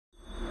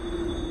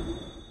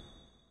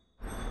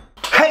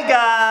Hey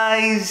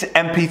guys,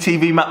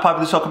 Mptv, Matt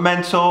Piper the Soccer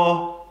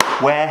Mentor.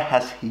 Where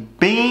has he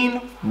been?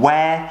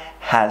 Where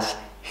has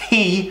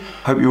he?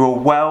 Hope you're all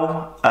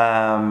well.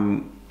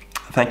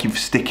 Thank you for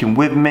sticking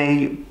with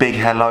me. Big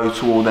hello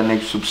to all the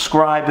new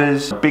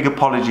subscribers. Big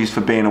apologies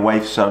for being away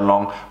for so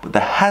long, but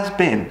there has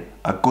been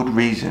a good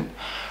reason.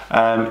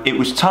 It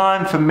was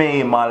time for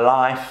me in my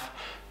life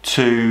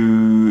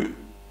to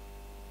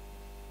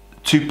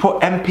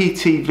put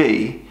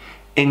Mptv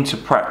into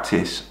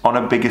practice on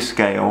a bigger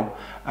scale.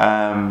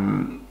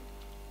 I'm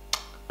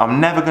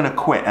never going to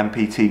quit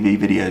Mptv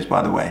videos,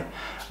 by the way.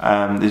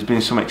 There's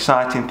been some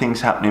exciting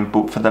things happening,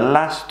 but for the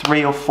last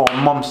 3 or 4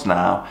 months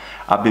now,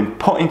 I've been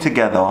putting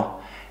together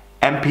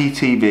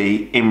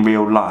Mptv in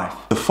real life.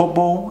 The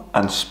Football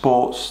and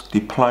Sports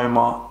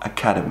Diploma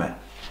Academy.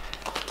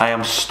 I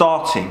am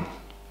starting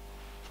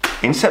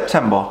in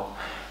September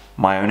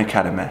my own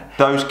academy.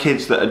 Those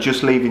kids that are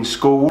just leaving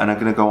school and are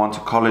going to go on to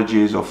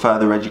colleges or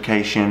further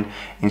education,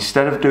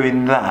 instead of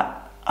doing that,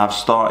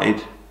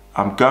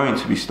 I'm going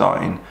to be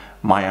starting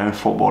my own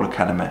football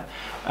academy.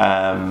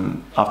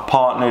 I've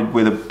partnered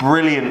with a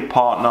brilliant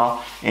partner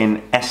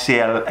in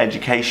SCL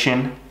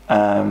Education.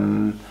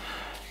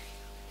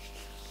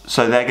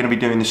 So they're going to be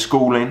doing the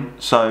schooling.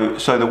 So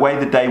the way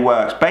the day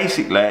works,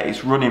 basically,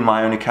 it's running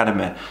my own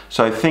academy.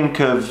 So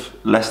think of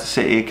Leicester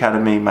City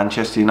Academy,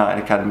 Manchester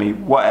United Academy,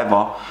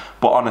 whatever,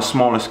 but on a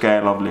smaller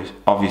scale,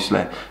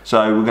 obviously.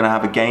 So we're going to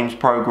have a games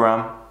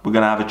program. We're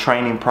going to have a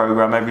training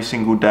program every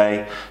single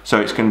day.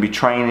 So it's going to be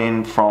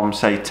training from,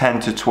 say,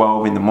 10 to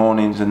 12 in the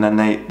mornings, and then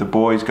the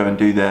boys go and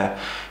do their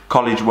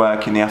college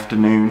work in the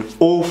afternoon,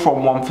 all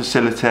from one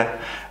facility.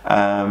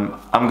 I'm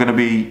going to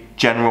be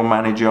general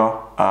manager.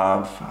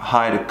 I've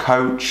hired a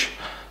coach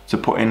to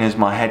put in as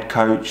my head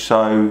coach.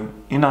 So,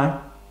 you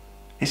know,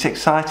 it's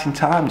exciting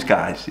times,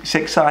 guys. It's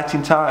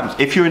exciting times.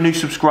 If you're a new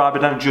subscriber,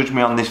 don't judge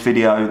me on this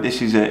video.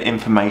 This is an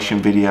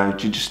information video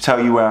to just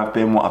tell you where I've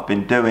been, what I've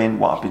been doing,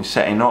 what I've been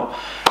setting up.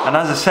 And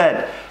as I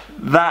said,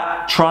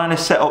 trying to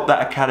set up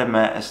that academy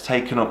has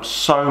taken up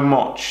so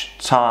much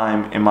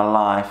time in my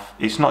life.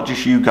 It's not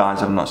just you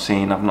guys I've not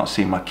seen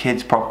my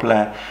kids properly.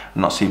 I've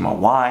not seen my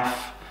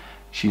wife.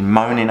 She's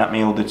moaning at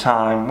me all the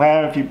time.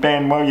 Where have you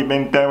been? What have you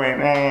been doing?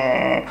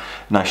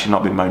 No, she's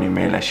not been moaning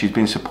really. She's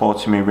been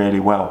supporting me really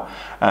well,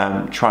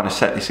 trying to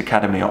set this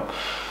academy up.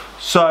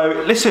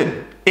 So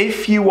listen,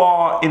 if you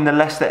are in the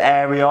Leicester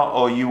area,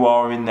 or you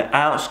are in the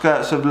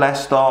outskirts of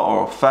Leicester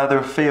or further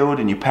afield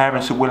and your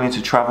parents are willing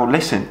to travel,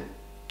 listen,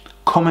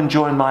 come and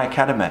join my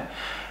academy.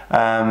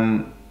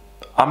 I'm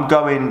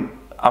going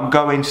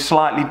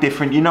slightly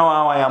different. You know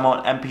how I am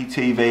on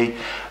Mptv.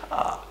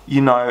 You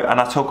know, and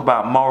I talk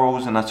about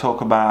morals, and I talk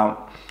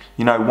about,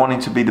 you know, wanting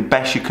to be the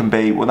best you can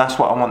be. Well, that's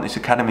what I want this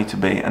academy to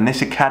be. And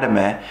this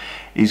academy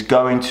is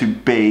going to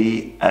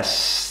be a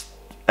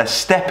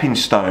stepping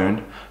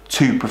stone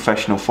to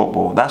professional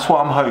football. That's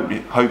what I'm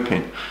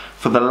hoping.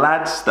 For the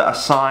lads that are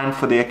signed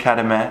for the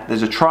academy,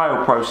 there's a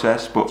trial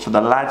process, but for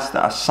the lads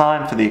that are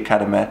signed for the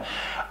academy,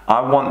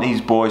 I want these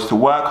boys to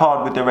work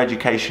hard with their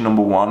education,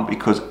 number one,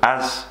 because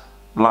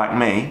like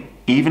me,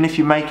 even if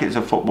you make it as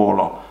a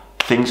footballer,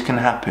 things can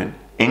happen.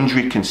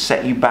 Injury can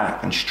set you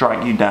back and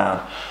strike you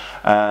down.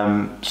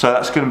 So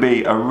that's going to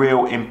be a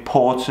real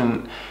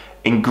important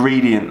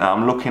ingredient that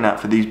I'm looking at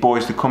for these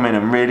boys to come in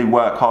and really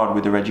work hard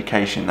with their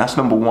education. That's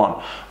number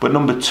one. But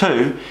number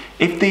two,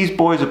 if these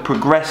boys are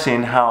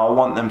progressing how I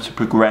want them to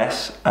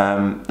progress,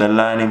 they're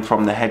learning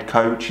from the head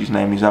coach. His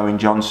name is Owen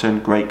Johnson,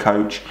 great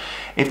coach.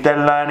 If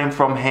they're learning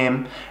from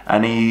him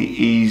and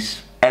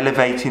he's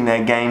elevating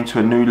their game to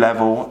a new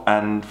level,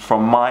 and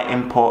from my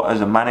input as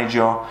a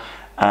manager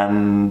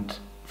and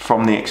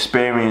from the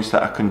experience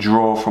that I can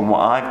draw from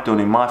what I've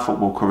done in my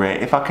football career,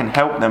 if I can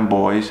help them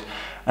boys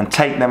and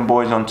take them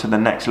boys onto the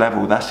next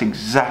level, that's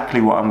exactly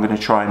what I'm going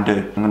to try and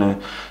do. I'm going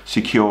to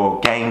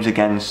secure games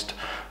against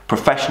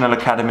professional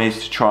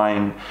academies to try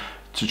and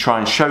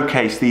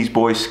showcase these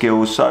boys'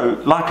 skills.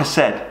 So, like I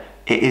said,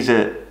 it is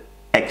an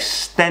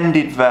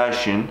extended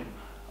version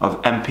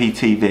of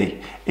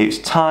Mptv. It's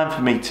time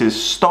for me to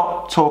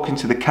stop talking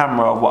to the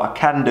camera of what I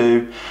can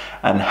do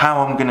and how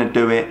I'm going to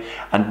do it,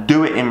 and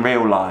do it in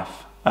real life.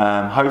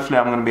 Hopefully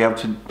I'm going to be able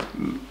to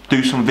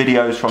do some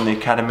videos from the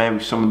academy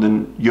with some of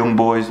the young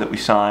boys that we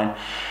sign.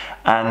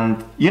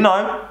 And you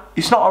know,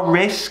 it's not a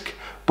risk,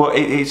 but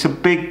it's a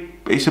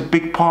big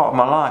part of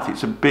my life.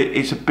 It's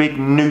a big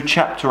new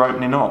chapter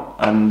opening up,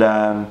 and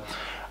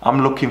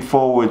I'm looking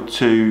forward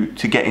to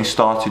getting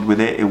started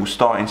with it. It will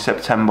start in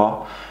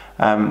September.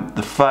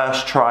 The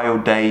first trial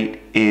date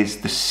is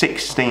the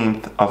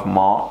 16th of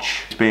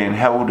March. It's being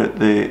held at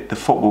the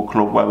football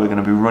club where we're going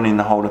to be running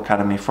the whole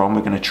academy from.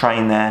 We're going to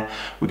train there.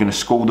 We're going to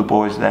school the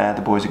boys there.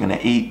 The boys are going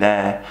to eat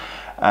there.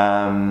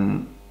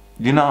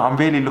 You know, I'm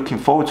really looking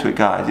forward to it,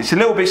 guys. It's a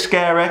little bit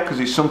scary because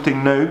it's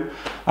something new.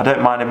 I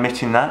don't mind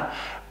admitting that.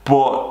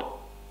 But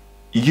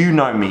you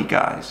know me,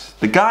 guys.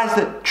 The guys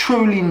that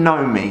truly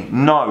know me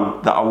know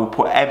that I will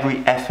put every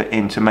effort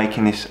into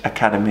making this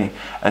academy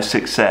a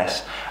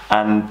success,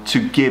 and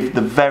to give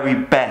the very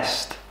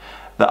best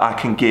that I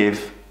can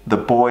give the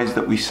boys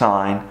that we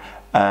sign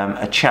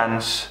a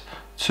chance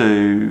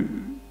to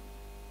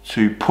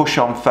push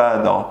on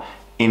further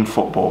in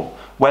football.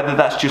 Whether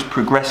that's just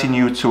progressing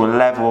you to a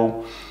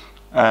level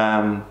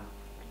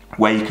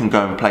where you can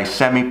go and play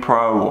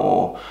semi-pro,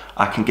 or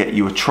I can get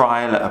you a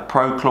trial at a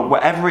pro club,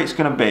 whatever it's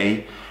going to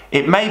be.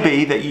 It may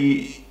be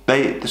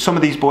that some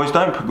of these boys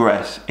don't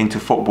progress into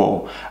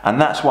football, and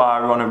that's why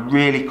I want to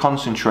really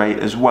concentrate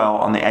as well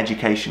on the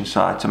education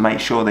side, to make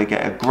sure they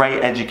get a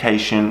great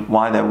education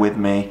while they're with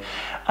me,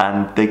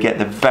 and they get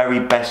the very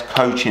best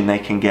coaching they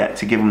can get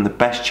to give them the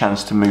best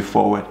chance to move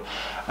forward.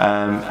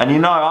 And you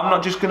know, I'm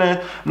not just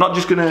gonna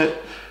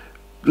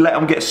let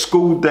them get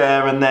schooled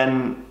there and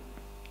then,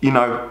 you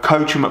know,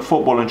 coach them at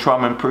football and try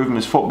and improve them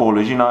as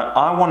footballers. You know,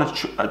 I want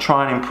to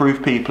try and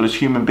improve people as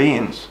human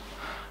beings.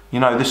 You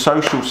know, the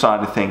social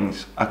side of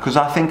things, because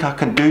I think I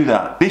can do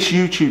that. This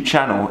YouTube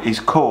channel is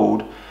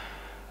called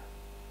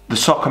The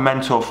Soccer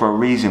Mentor for a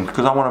reason,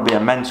 because I want to be a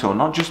mentor,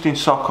 not just in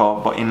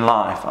soccer, but in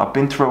life. I've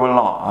been through a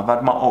lot. I've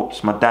had my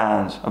ups, my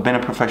downs. I've been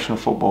a professional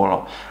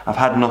footballer. I've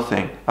had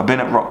nothing. I've been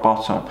at rock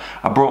bottom.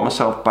 I brought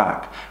myself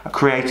back. I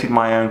created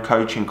my own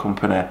coaching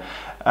company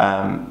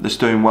that's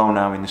doing well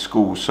now in the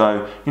schools.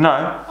 So, you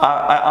know,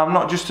 I'm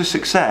not just a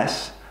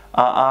success.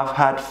 I've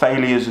had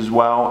failures as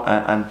well,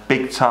 and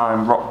big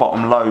time rock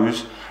bottom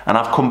lows, and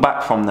I've come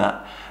back from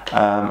that.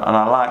 And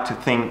I like to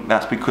think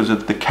that's because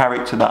of the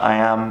character that I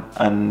am,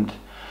 and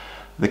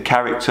the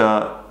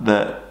character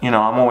that, you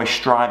know, I'm always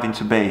striving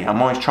to be.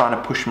 I'm always trying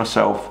to push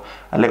myself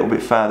a little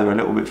bit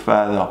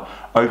further,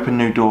 open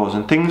new doors.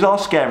 And things are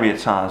scary at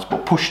times,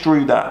 but push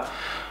through that,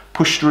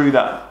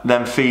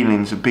 them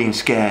feelings of being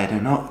scared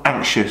and not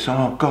anxious.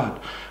 Oh God,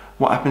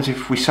 what happens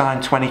if we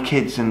sign 20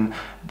 kids and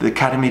the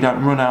academy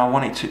don't run how I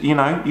want it to? You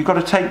know, you've got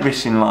to take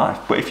risks in life.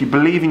 But if you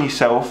believe in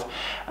yourself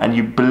and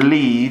you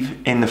believe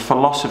in the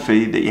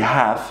philosophy that you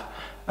have,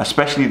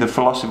 especially the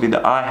philosophy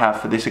that I have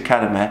for this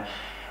academy,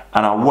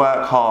 and I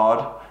work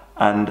hard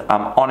and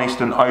I'm honest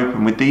and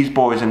open with these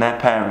boys and their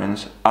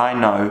parents, I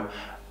know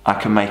I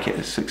can make it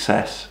a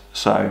success.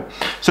 So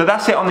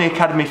that's it on the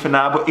academy for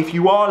now. But if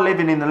you are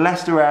living in the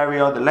Leicester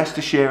area, the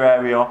Leicestershire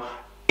area,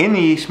 in the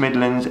East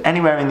Midlands,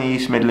 anywhere in the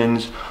East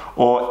Midlands,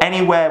 or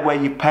anywhere where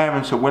your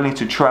parents are willing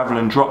to travel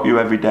and drop you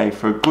every day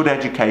for a good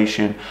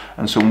education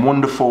and some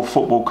wonderful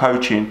football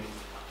coaching,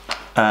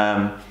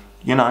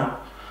 you know,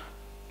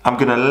 I'm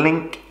gonna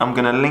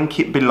link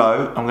it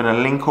below. I'm gonna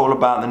link all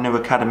about the new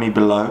academy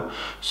below.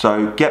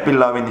 So get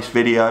below in this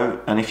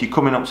video, and if you're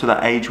coming up to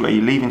that age where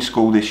you're leaving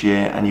school this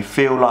year and you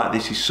feel like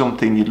this is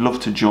something you'd love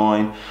to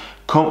join,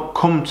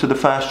 come to the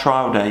first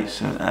trial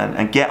dates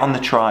and get on the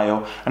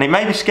trial. And it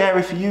may be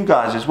scary for you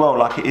guys as well,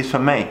 like it is for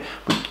me,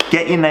 but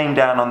get your name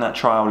down on that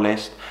trial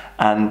list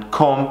and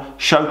come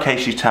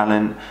showcase your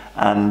talent.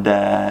 And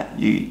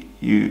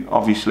you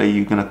obviously,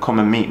 you're going to come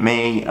and meet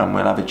me, and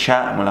we'll have a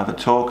chat and we'll have a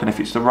talk. And if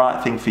it's the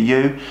right thing for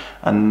you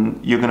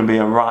and you're going to be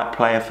a right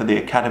player for the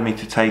academy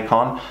to take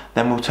on,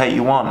 then we'll take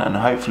you on, and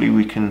hopefully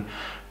we can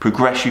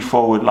progress you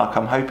forward like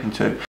I'm hoping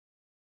to.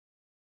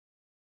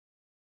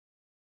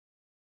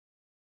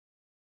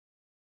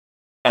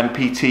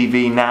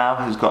 Mptv now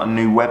has got a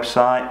new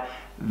website.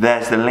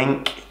 There's the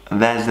link.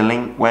 There's the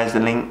link. Where's the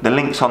link? The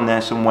link's on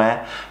there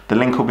somewhere. The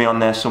link will be on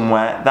there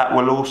somewhere. That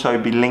will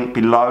also be linked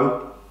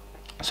below.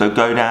 So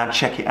go down,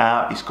 check it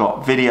out. It's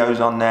got videos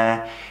on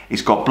there.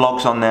 It's got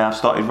blogs on there. I've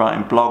started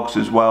writing blogs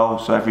as well.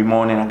 So every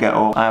morning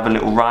I have a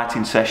little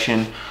writing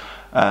session.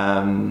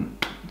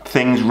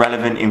 Things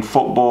relevant in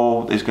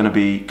football. There's going to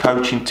be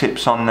coaching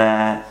tips on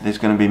there. There's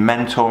going to be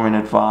mentoring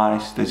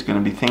advice. There's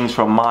going to be things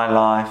from my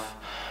life.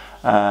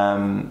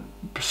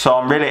 So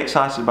I'm really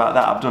excited about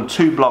that. I've done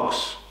 2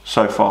 blogs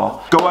so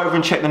far. Go over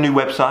and check the new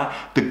website.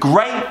 The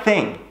great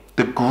thing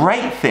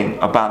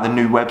about the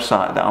new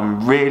website that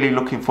I'm really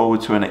looking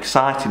forward to and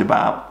excited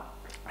about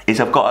is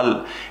I've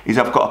got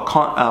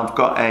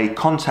a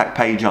contact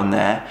page on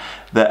there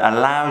that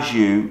allows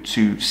you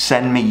to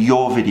send me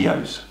your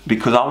videos,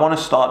 because I want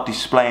to start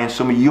displaying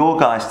some of your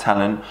guys'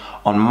 talent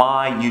on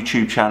my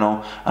YouTube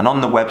channel and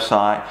on the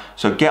website.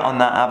 So get on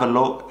that, have a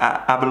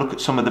look at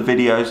some of the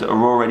videos that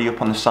are already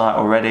up on the site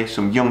already.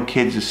 Some young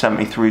kids have sent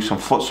me through some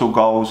futsal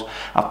goals.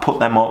 I've put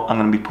them up. I'm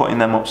going to be putting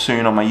them up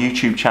soon on my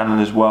YouTube channel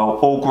as well.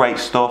 All great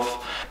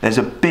stuff. There's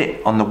a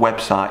bit on the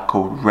website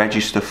called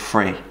register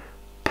free.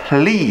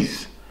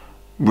 Please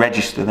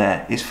register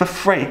there. It's for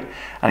free,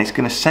 and it's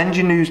going to send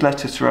your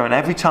newsletter through, and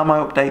every time I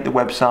update the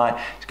website,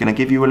 it's going to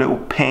give you a little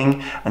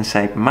ping and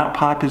say Matt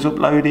Piper's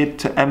uploaded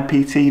to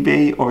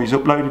Mptv, or he's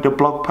uploaded a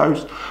blog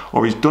post,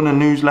 or he's done a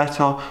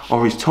newsletter,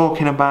 or he's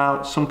talking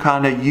about some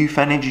kind of youth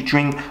energy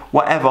drink,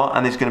 whatever.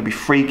 And there's going to be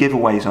free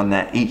giveaways on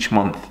there each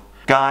month.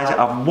 Guys,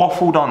 I've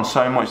waffled on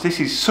so much. This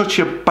is such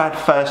a bad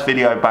first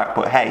video back,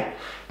 but hey,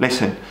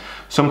 listen,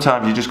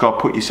 sometimes you just got to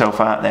put yourself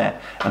out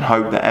there and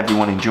hope that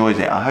everyone enjoys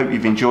it. I hope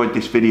you've enjoyed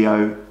this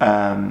video.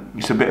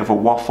 It's a bit of a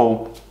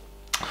waffle.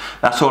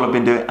 That's all I've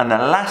been doing. And the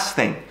last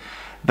thing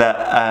that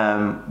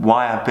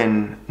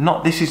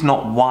this is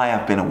not why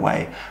I've been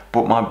away,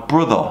 but my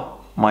brother,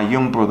 my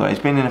young brother, he's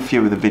been in a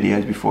few of the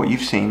videos before.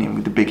 You've seen him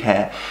with the big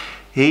hair.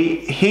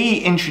 He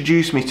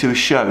introduced me to a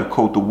show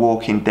called The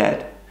Walking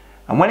Dead.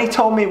 And when he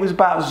told me it was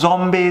about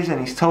zombies and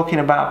he's talking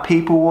about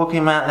people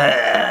walking around,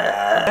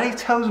 and he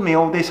tells me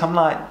all this, I'm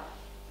like,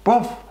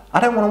 bruv, I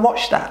don't want to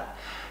watch that.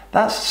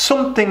 That's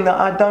something that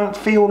I don't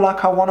feel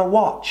like I want to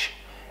watch.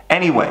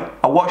 Anyway,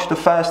 I watched the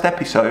first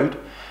episode.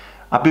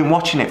 I've been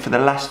watching it for the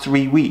last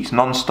 3 weeks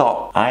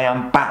non-stop. I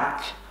am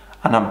back,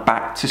 and I'm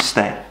back to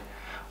stay.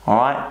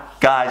 Alright,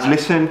 guys,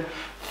 listen,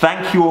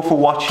 thank you all for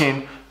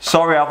watching.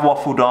 Sorry I've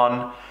waffled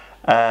on.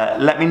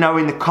 Let me know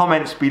in the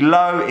comments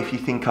below if you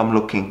think I'm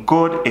looking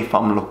good, if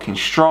I'm looking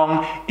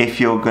strong, if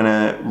you're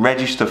gonna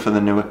register for the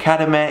new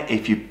academy,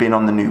 if you've been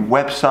on the new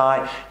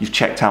website, you've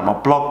checked out my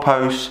blog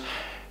posts.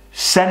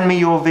 Send me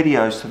your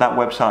videos to that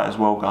website as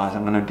well, guys.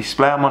 I'm gonna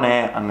display them on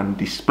here, I'm gonna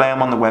display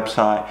them on the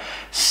website.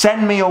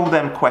 Send me all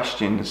them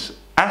questions.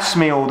 Ask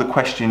me all the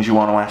questions you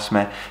want to ask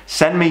me.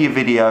 Send me your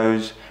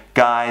videos.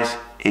 Guys,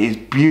 it is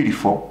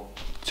beautiful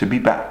to be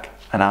back,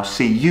 and I'll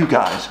see you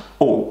guys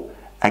all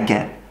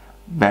again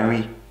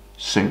very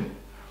soon.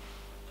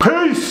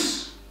 Peace!